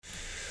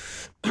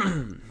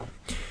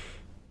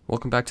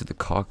Welcome back to the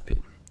Cockpit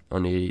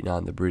on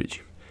 889 The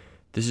Bridge.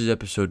 This is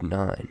episode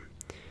 9.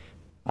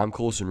 I'm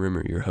Colson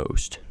Rimmer, your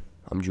host.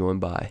 I'm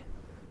joined by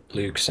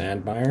Luke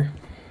Sandmeyer,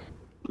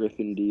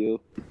 Griffin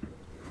Dio,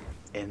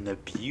 and the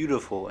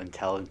beautiful and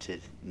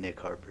talented Nick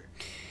Harper.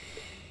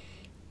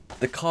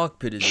 The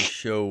Cockpit is a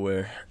show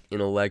where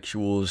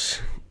intellectuals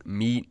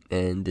meet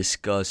and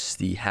discuss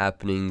the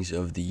happenings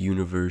of the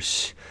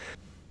universe.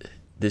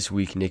 This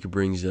week, Nick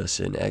brings us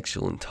an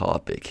excellent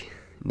topic.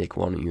 Nick,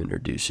 why don't you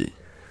introduce it?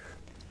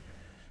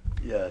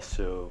 Yeah,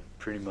 so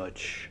pretty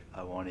much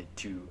I wanted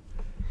to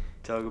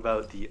talk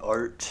about the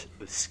art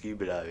of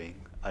scuba diving.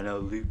 I know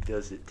Luke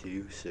does it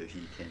too, so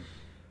he can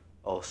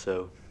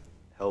also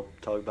help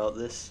talk about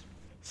this.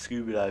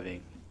 Scuba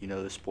diving, you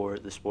know, the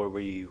sport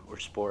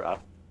where I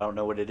don't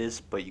know what it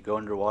is, but you go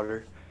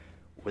underwater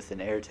with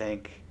an air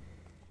tank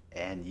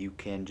and you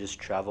can just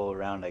travel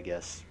around, I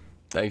guess.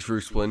 Thanks for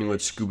explaining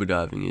what scuba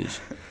diving is.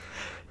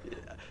 Yeah.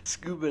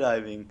 Scuba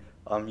diving,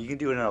 you can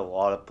do it in a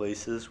lot of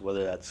places,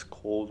 whether that's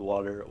cold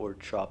water or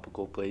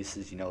tropical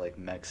places, like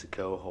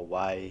Mexico,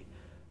 Hawaii,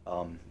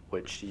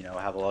 which,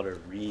 have a lot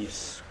of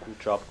reefs, cool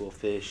tropical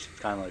fish. It's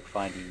kind of like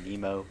Finding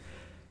Nemo.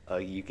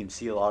 You can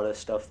see a lot of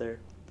stuff there.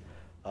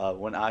 To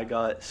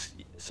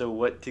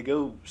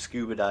go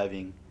scuba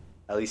diving,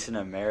 at least in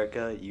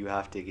America, you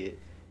have to get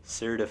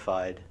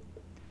certified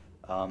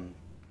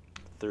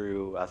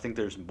through, I think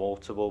there's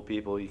multiple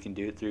people you can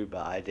do it through,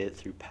 but I did it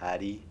through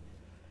Patty.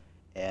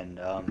 And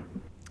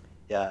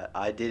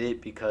I did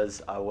it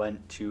because I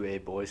went to a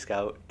Boy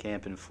Scout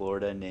camp in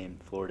Florida named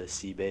Florida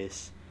Sea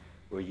Base,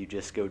 where you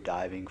just go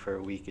diving for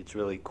a week. It's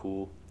really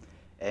cool.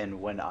 And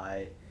when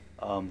I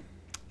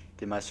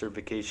did my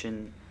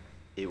certification,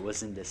 it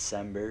was in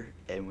December,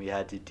 and we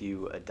had to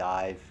do a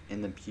dive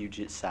in the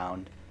Puget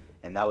Sound,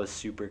 and that was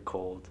super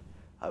cold.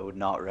 I would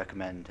not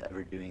recommend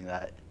ever doing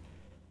that.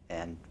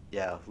 And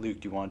yeah,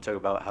 Luke, do you want to talk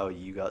about how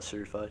you got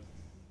certified?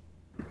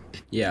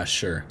 Yeah,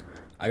 sure.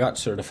 I got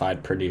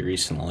certified pretty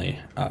recently,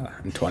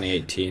 in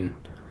 2018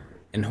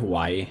 in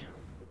Hawaii,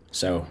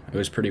 so it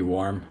was pretty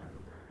warm.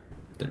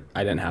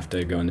 I didn't have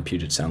to go in the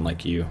Puget Sound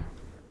like you,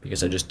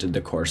 because I just did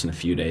the course in a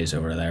few days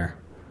over there.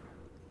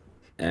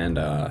 And,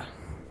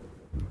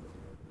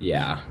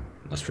 yeah,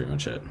 that's pretty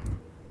much it.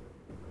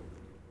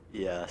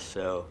 Yeah,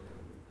 so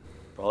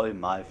probably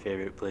my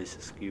favorite place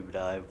to scuba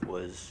dive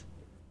was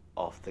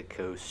off the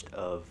coast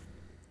of,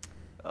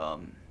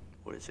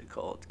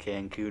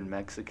 Cancun,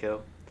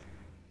 Mexico.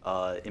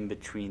 In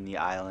between the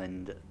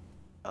island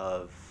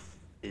of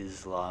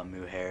Isla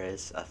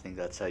Mujeres, I think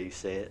that's how you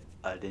say it.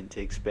 I didn't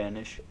take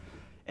Spanish.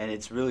 And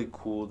it's really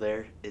cool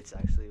there. It's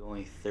actually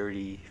only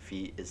 30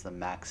 feet is the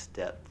max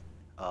depth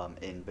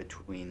in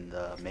between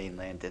the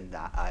mainland and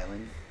that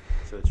island.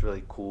 So it's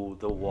really cool.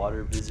 The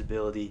water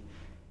visibility,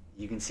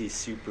 you can see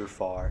super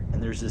far.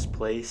 And there's this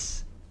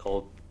place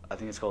I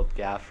think it's called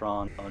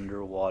Gaffron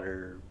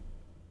Underwater.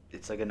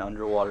 It's like an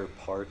underwater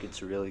park.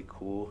 It's really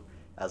cool.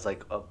 Has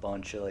like a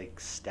bunch of like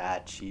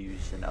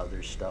statues and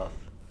other stuff.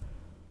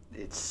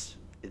 It's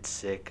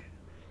sick.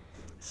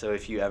 So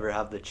if you ever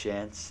have the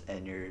chance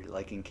and you're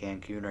like in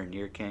Cancun or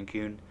near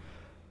Cancun,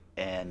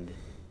 and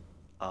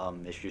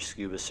if you're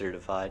scuba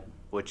certified,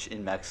 which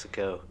in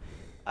Mexico,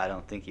 I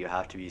don't think you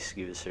have to be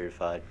scuba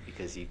certified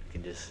because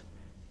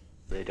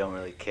they don't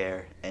really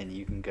care, and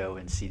you can go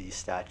and see these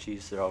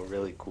statues. They're all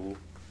really cool.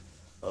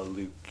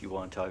 Luke, you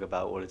want to talk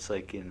about what it's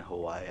like in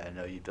Hawaii? I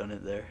know you've done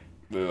it there.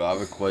 I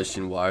have a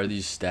question. Why are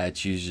these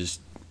statues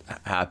just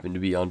happen to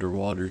be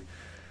underwater?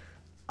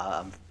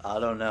 I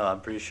don't know.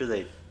 I'm pretty sure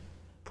they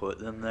put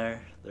them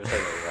there. There's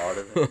like a lot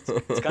of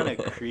them. It's kind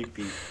of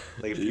creepy.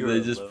 Like if you were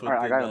They just put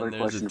Alright, I got them down another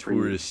there as a question for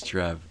you. tourist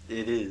trap.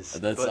 It is.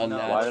 That's but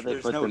unnatural. no, Why do they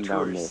there's put no them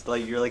down tourists.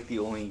 Like you're like the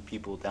only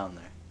people down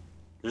there.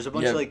 There's a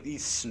bunch Yeah. of like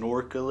these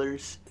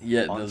snorkelers.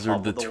 Yeah, on those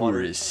top are the of water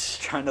tourists.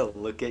 trying to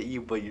look at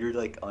you, but you're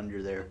like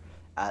under there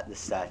at the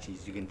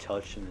statues. You can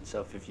touch them and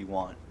stuff if you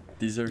want.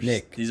 These are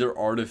Nick. These are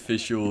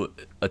artificial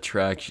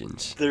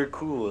attractions. They're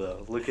cool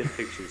though. Look at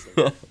pictures of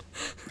them.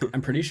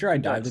 I'm pretty sure I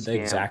dived at the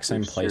scam exact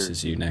same for place sure.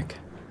 as you, Nick.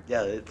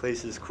 Yeah, the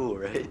place is cool,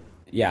 right?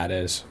 Yeah, it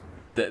is.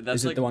 That's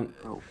Is like it the one?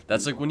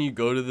 That's like when you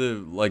go to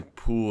the like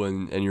pool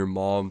and your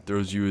mom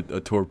throws you a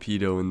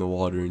torpedo in the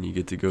water and you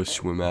get to go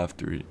swim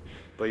after it.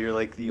 But you're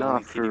like the Not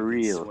only kid for who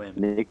real. can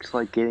swim. Nick's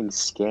like getting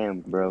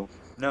scammed, bro.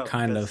 No,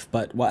 Kind because- of,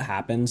 but what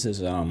happens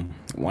is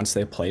once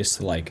they place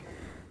like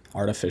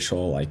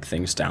artificial like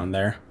things down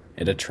there,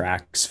 it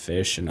attracts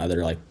fish and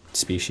other like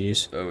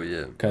species Oh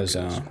yeah. because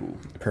Okay, that's cool.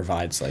 it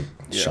provides like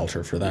Yeah.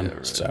 shelter for them. Yeah,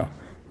 right. So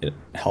it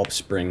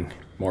helps bring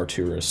more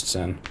tourists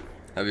in.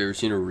 Have you ever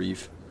seen a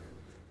reef?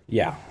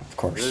 Yeah, of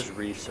course. There's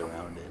reefs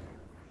around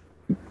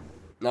it.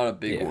 Not a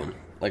big Yeah. one.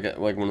 Like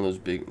one of those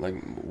big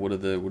what are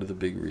the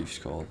big reefs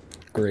called?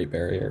 Great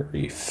Barrier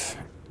Reef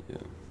Yeah.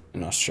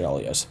 in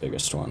Australia is the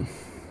biggest one.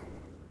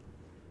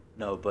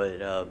 No,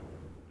 but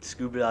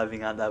scuba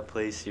diving at that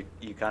place,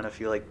 you kind of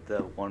feel like the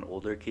one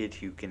older kid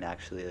who can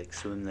actually like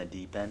swim in the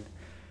deep end,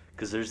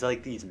 because there's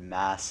like these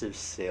massive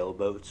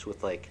sailboats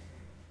with like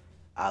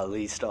at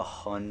least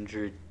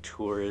 100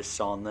 tourists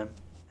on them,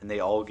 and they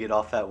all get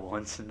off at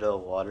once into the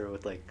water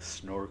with like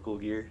snorkel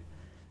gear,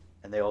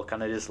 and they all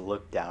kind of just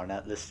look down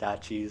at the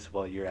statues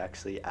while you're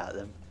actually at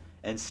them,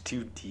 and it's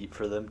too deep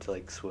for them to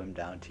like swim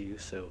down to you,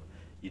 so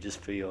you just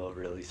feel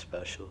really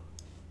special.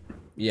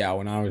 Yeah,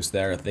 when I was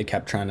there, they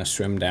kept trying to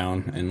swim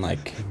down and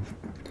like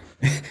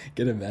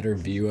get a better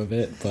view of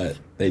it, but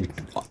they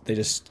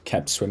just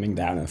kept swimming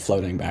down and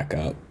floating back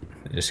up.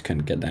 They just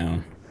couldn't get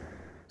down.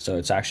 So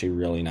it's actually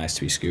really nice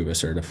to be scuba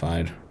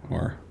certified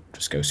or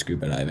just go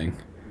scuba diving.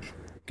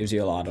 Gives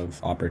you a lot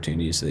of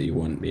opportunities that you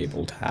wouldn't be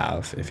able to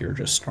have if you're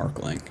just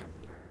snorkeling.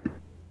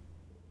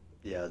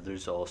 Yeah,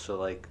 there's also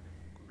like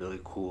really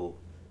cool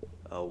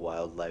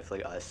wildlife.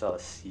 Like I saw a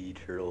sea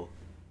turtle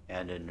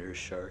and a nurse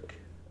shark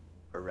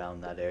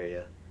around that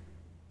area.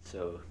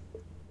 So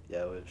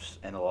yeah, it was,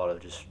 and a lot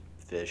of just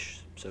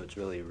fish. So it's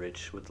really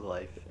rich with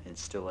life, and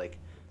it's still like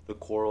the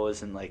coral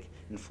isn't like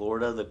in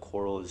Florida the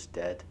coral is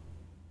dead,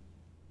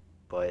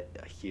 but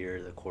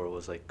here the coral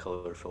is like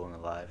colorful and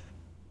alive.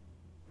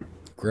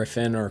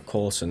 Griffin or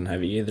Colson,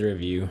 have either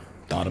of you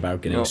thought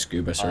about getting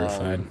scuba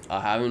certified?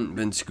 I haven't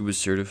been scuba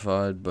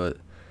certified, but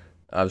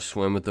I've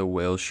swam with a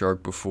whale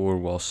shark before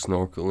while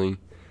snorkeling,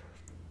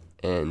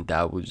 and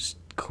that was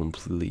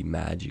completely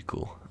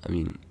magical. I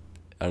mean,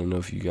 I don't know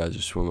if you guys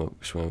have swam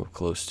up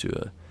close to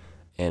a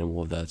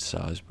animal of that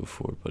size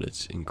before, but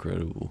it's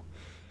incredible.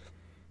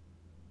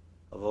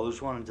 I've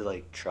always wanted to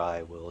like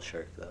try whale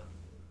shark though.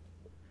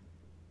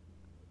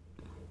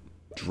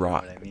 You know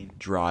what I mean?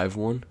 Drive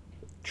one?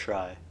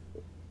 Try.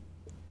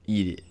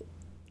 Eat it.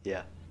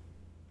 Yeah.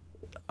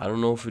 I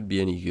don't know if it'd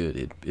be any good.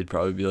 It'd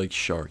probably be like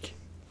shark.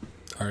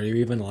 Are you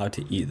even allowed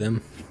to eat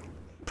them?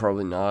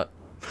 Probably not.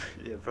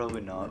 Yeah,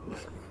 probably not.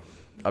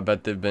 I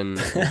bet they've been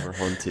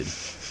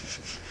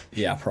overhunted.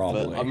 Yeah,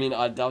 probably. But, I mean,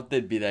 I doubt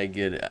they'd be that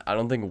good. I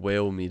don't think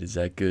whale meat is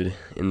that good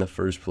in the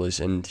first place,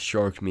 and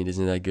shark meat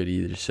isn't that good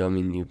either. So, I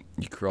mean,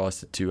 you cross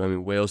the two. I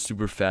mean, whale's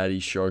super fatty,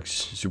 shark's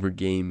super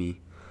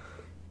gamey.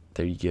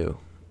 There you go.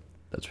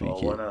 That's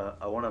what you get.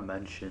 I wanna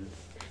mention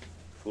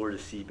Florida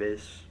Sea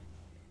Base.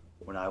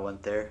 When I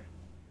went there,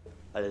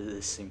 I did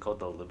this thing called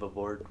the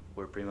liveaboard,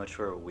 where pretty much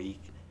for a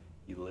week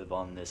you live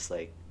on this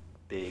like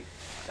big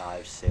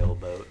dive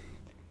sailboat,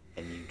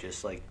 and you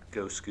just like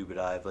go scuba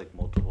dive like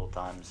multiple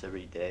times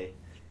every day.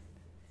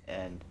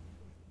 And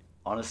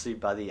honestly,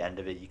 by the end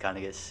of it, you kind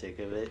of get sick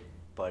of it,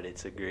 but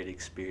it's a great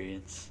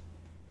experience.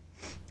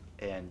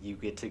 And you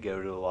get to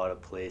go to a lot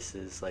of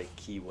places like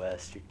Key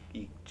West.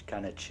 You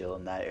kind of chill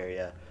in that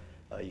area.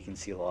 You can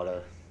see a lot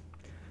of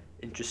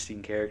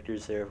interesting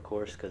characters there, of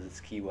course, because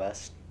it's Key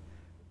West.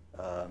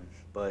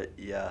 But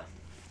yeah,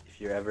 if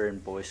you're ever in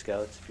Boy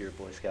Scouts, if you're a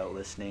Boy Scout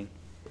listening,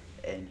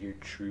 and your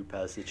troop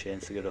has the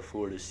chance to go to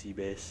Florida Sea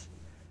Base,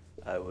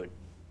 I would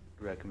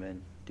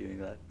recommend doing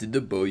that. Did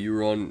the boat you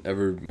were on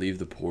ever leave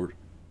the port?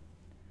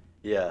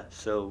 Yeah,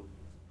 so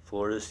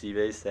Florida Sea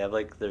Base, they have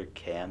like their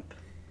camp,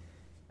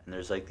 and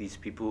there's like these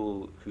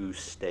people who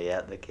stay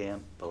at the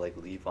camp but like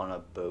leave on a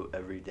boat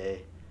every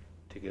day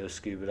to go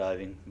scuba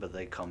diving, but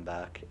they come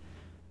back.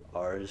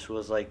 Ours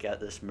was like at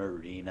this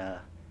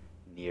marina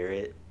near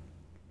it,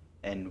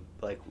 and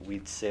like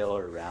we'd sail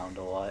around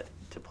a lot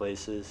to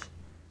places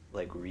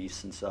like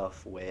reefs and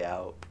stuff way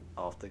out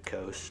off the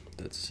coast.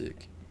 That's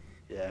sick.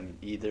 Yeah, and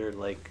either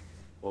like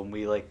when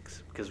we like,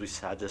 because we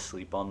had to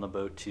sleep on the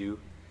boat too,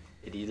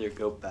 it'd either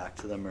go back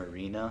to the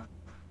marina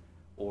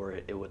or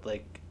it would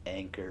like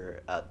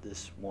anchor at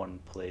this one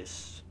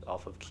place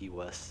off of Key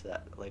West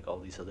that like all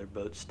these other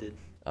boats did.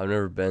 I've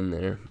never been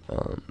there.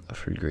 I've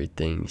heard great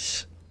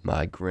things.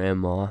 My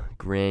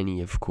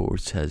granny, of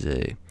course, has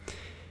a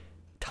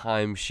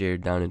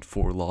timeshare down in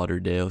Fort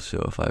Lauderdale,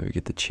 so if I ever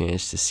get the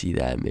chance to see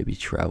that, maybe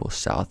travel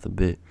south a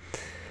bit.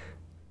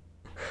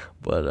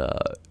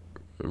 But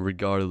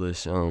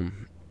regardless, I've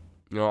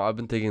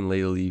been thinking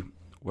lately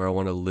where I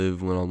want to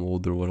live when I'm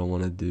older, what I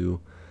want to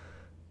do.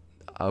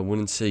 I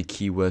wouldn't say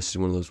Key West is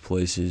one of those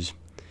places,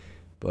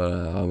 but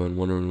I've been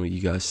wondering what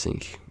you guys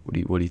think. What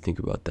do you think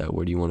about that?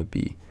 Where do you want to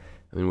be?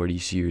 I mean, where do you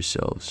see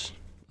yourselves?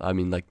 I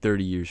mean, like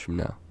 30 years from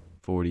now,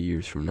 40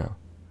 years from now.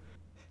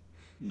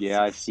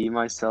 Yeah, I see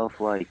myself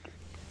like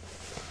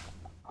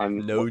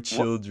No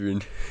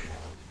children.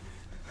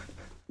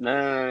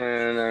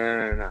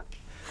 No.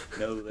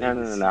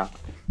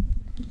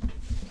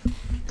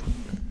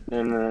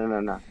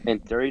 No. In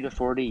 30 to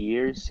 40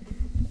 years,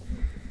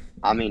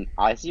 I mean,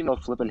 I see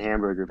myself flipping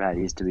hamburger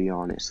patties, to be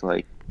honest.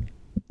 Like,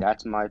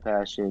 that's my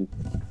passion.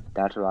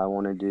 That's what I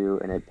want to do,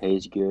 and it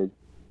pays good.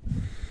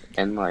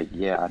 And, like,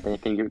 yeah, I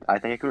think I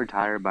can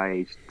retire by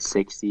age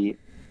 60.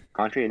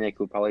 Contrary to Nick,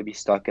 would probably be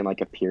stuck in,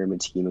 like, a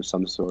pyramid scheme of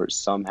some sort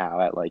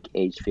somehow at, like,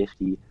 age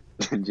 50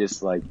 and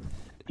just, like,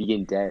 be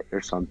in debt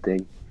or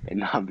something and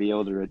not be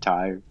able to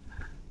retire.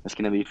 That's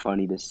going to be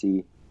funny to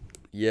see.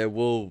 Yeah,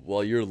 well,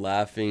 while you're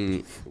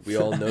laughing, we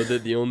all know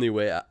that the only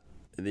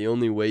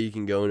way you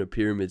can go in a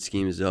pyramid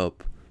scheme is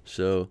up.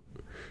 So,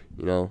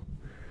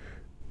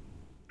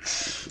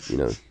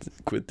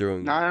 quit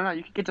throwing. No.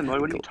 You can get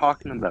demoted. What are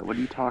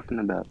you talking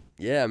about?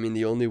 Yeah, I mean,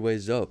 the only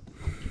way's up.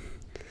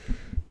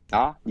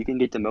 Nah, you can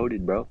get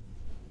demoted, bro.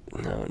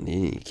 No,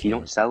 you can't. You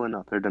don't sell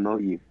enough, they'll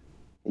demote you.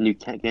 And you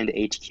can't get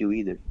into HQ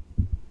either.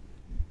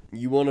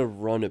 You want to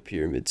run a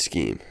pyramid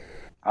scheme.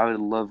 I would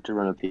love to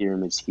run a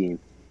pyramid scheme.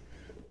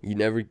 You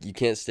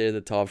can't stay at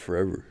the top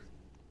forever.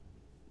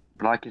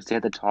 But I can stay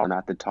at the top,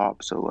 not the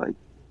top, so like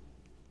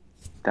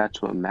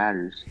that's what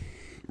matters.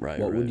 Right.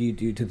 What would you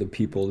do to the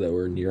people that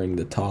were nearing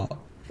the top?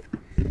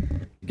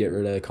 Get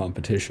rid of the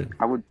competition.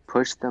 I would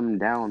push them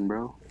down,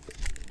 bro.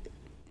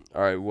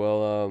 All right.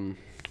 Well,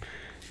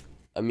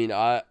 I mean,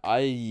 I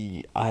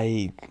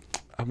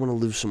want to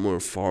live somewhere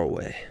far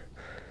away.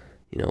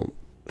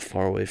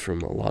 Far away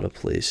from a lot of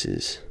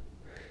places.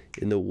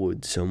 In the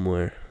woods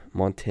somewhere.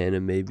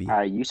 Montana, maybe.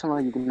 You sound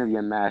like you're gonna be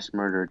a mass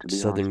murderer, to be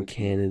Southern honest.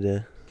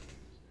 Canada.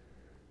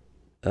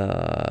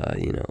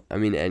 I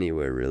mean,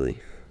 anywhere really.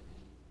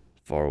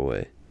 Far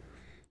away.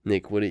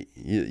 Nick,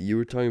 you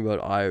were talking about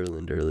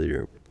Ireland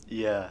earlier.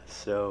 Yeah,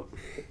 so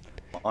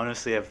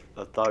honestly, I've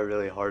thought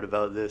really hard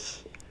about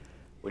this.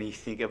 When you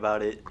think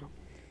about it,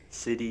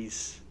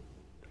 cities,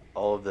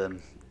 all of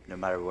them, no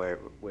matter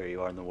where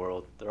you are in the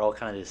world, they're all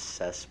kind of just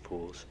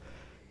cesspools.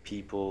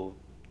 People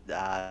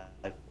that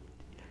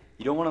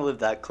you don't want to live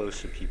that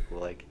close to people.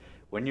 Like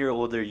when you're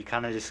older, you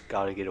kind of just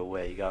gotta get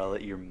away. You gotta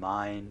let your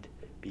mind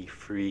be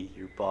free,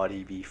 your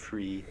body be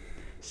free.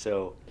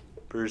 So,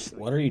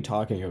 personally, What are you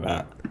talking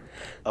about?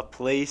 a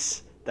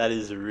place that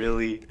is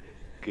really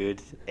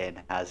good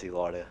and has a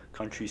lot of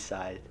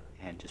countryside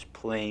and just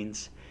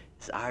plains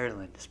is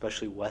Ireland,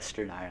 especially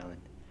Western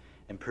Ireland.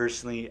 And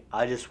personally,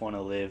 I just want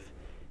to live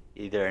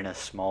either in a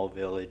small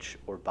village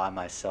or by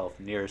myself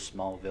near a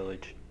small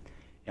village,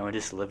 and would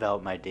just live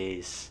out my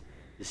days,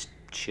 just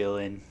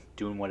chilling,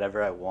 doing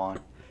whatever I want,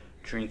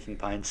 drinking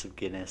pints of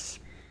Guinness.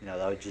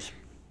 That would just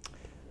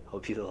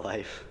be the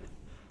life.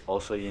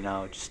 Also,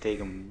 just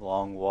taking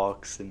long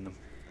walks in the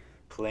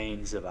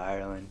plains of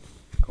Ireland,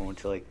 going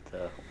to like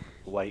the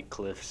White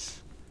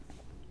Cliffs,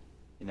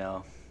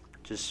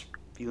 just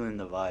feeling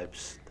the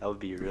vibes. That would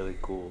be really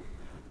cool.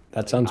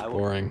 That sounds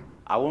boring.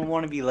 I wouldn't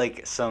want to be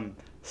like some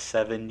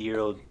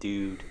 7-year-old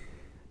dude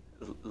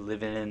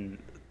living in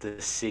the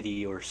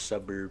city or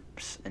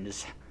suburbs and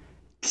just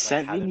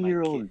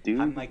 7-year-old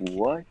dude?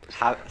 What?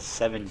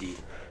 70.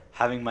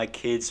 Having my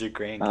kids or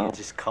grandkids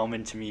just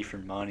coming to me for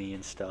money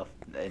and stuff.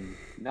 And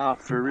Nah,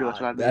 for real, that's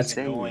what I've been That's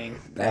saying. annoying.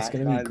 That's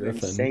gonna be what I've been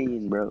Griffin.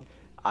 saying, bro.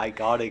 I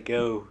gotta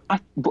go. I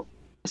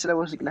said I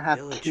wasn't gonna have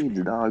Village, kids,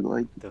 man. dog.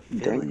 Like, The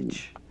dang.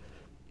 village.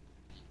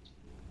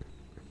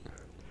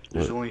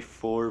 There's What? only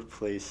 4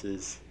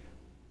 places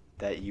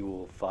that you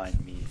will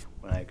find me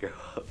when I grow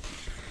up.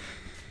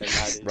 And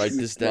that is, Write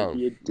this down.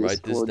 Be a Write this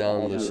Discord down,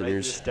 audio. write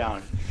listeners. this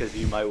down because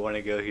you might want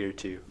to go here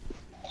too.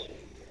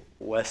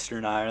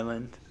 Western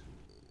Ireland,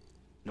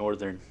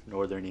 Northern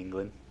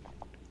England,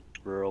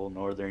 rural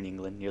Northern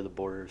England near the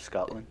border of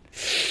Scotland,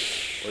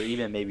 or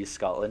even maybe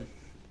Scotland.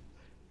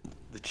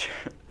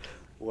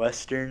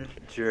 Western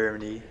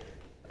Germany,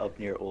 up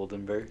near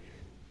Oldenburg,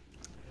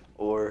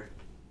 or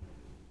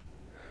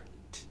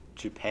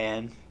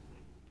Japan,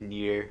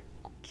 near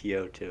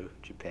Kyoto,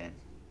 Japan.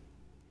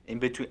 In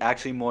between,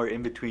 more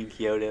in between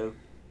Kyoto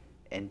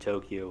and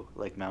Tokyo,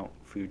 like Mount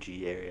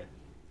Fuji area.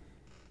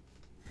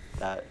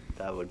 That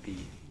would be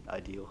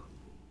ideal.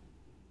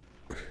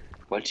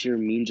 What's your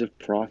means of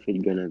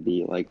profit gonna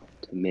be, like,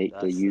 to make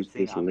That's to the use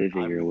thing. this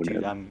living or whatever?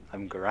 Dude,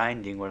 I'm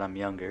grinding when I'm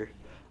younger.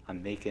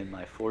 I'm making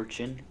my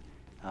fortune.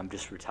 I'm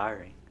just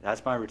retiring.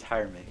 That's my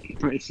retirement.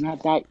 But it's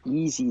not that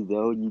easy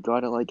though. You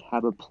gotta like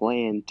have a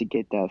plan to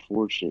get that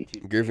fortune.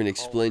 Dude, Griffin, they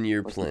call- explain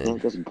your Like, plan. you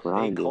can't just They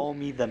grind it. call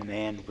me the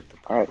man with the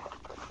All right. plan.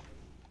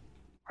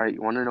 All right,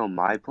 you want to know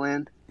my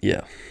plan?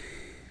 Yeah.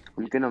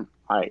 All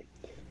right,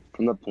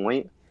 from the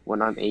point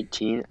when I'm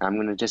 18, I'm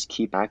gonna just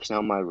keep maxing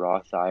out my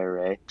Roth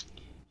IRA,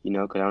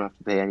 because I don't have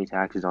to pay any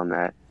taxes on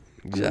that.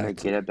 I'm gonna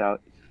Exactly. get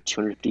about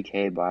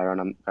 250K by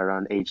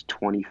around age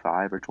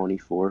 25 or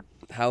 24.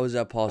 How is that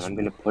And possible? I'm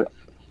gonna put.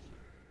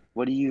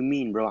 What do you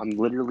mean, bro? I'm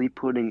literally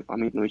putting. Let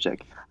me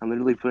check. I'm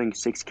literally putting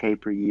 6K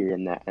per year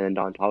in that, and then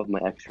on top of my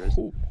extras,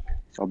 so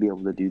I'll be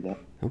able to do that.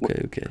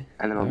 Okay.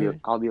 And then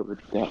I'll be able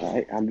to do that,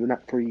 right? I'm doing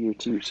that per year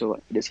too, so I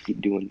just keep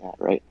doing that,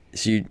 right?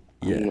 So I'm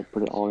gonna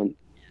put it all in.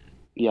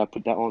 Yeah,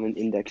 put that all in an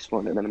index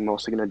fund, and then I'm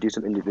also gonna do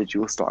some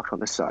individual stocks on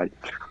the side,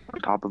 on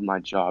top of my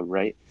job,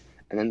 right?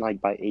 And then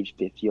like by age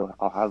 50,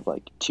 I'll have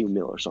like 2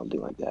 mil or something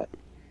like that,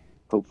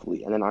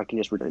 hopefully, and then I can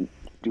just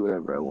do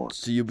whatever I want.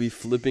 So you'll be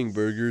flipping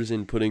burgers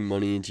and putting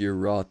money into your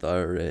Roth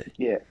IRA.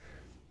 Yeah,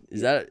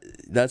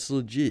 That's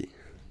legit.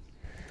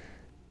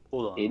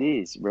 Hold on. it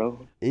is,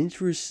 bro.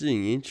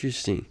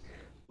 Interesting.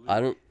 I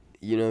don't.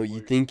 You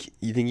think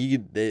you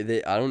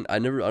could? I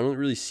don't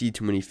really see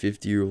too many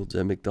 50-year-olds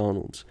at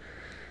McDonald's.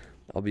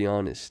 I'll be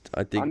honest.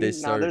 I think they Now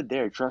start. they're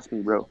there. Trust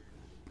me, bro.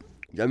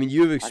 I mean,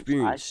 you have I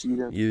experience. see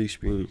them. You have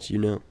experience.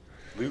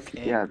 Luke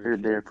and Yeah, they're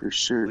Griffin. there for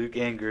sure. Luke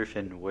and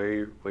Griffin,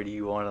 where do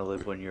you want to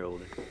live when you're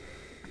older?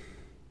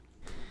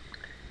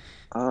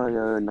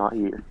 Not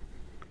here.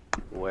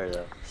 Where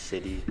though?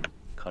 City,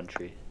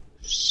 country.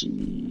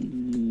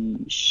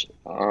 Sheesh.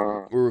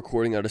 We're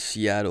recording out of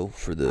Seattle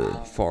for the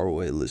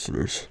faraway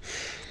listeners.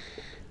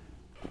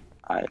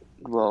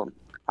 Well,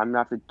 I'd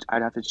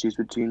have to choose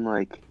between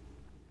like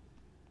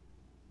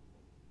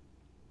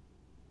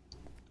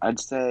I'd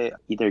say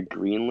either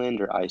Greenland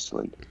or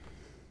Iceland.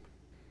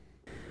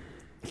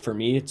 For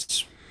me,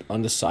 it's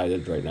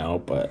undecided right now,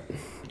 but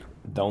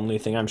the only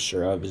thing I'm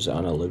sure of is I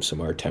want to live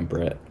somewhere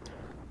temperate,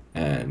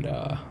 and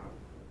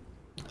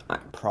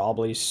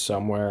probably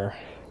somewhere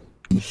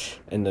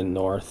in the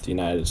North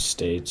United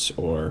States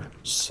or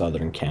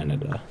Southern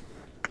Canada,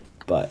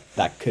 but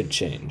that could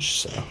change.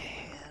 So,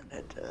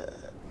 Canada.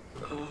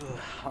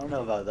 I don't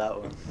know about that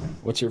one.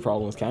 what's your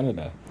problem with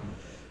Canada?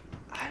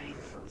 I mean,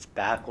 it's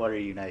backwater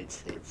United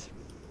States.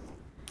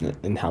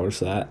 And how is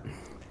that?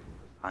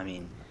 I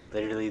mean,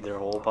 literally their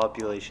whole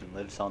population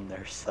lives on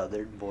their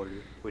southern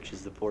border, which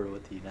is the border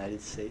with the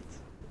United States.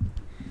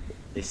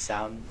 They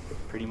sound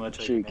pretty much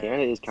like Shoot,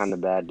 Canada is kind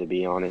of bad, to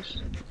be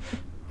honest.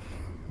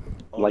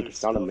 all like, their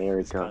it's not stuff is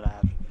America. kinda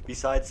half-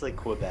 Besides, like,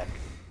 Quebec.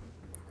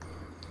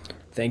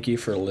 Thank you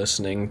for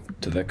listening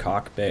to the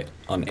Cockpit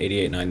on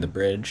 88.9 The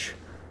Bridge.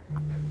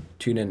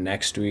 Tune in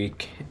next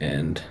week,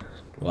 and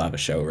we'll have a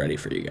show ready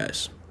for you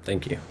guys.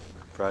 Thank you.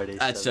 Fridays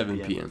At 7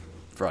 p.m.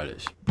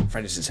 Fridays.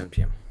 Fridays at 7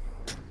 p.m.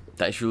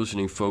 Thanks for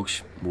listening,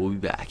 folks. We'll be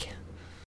back.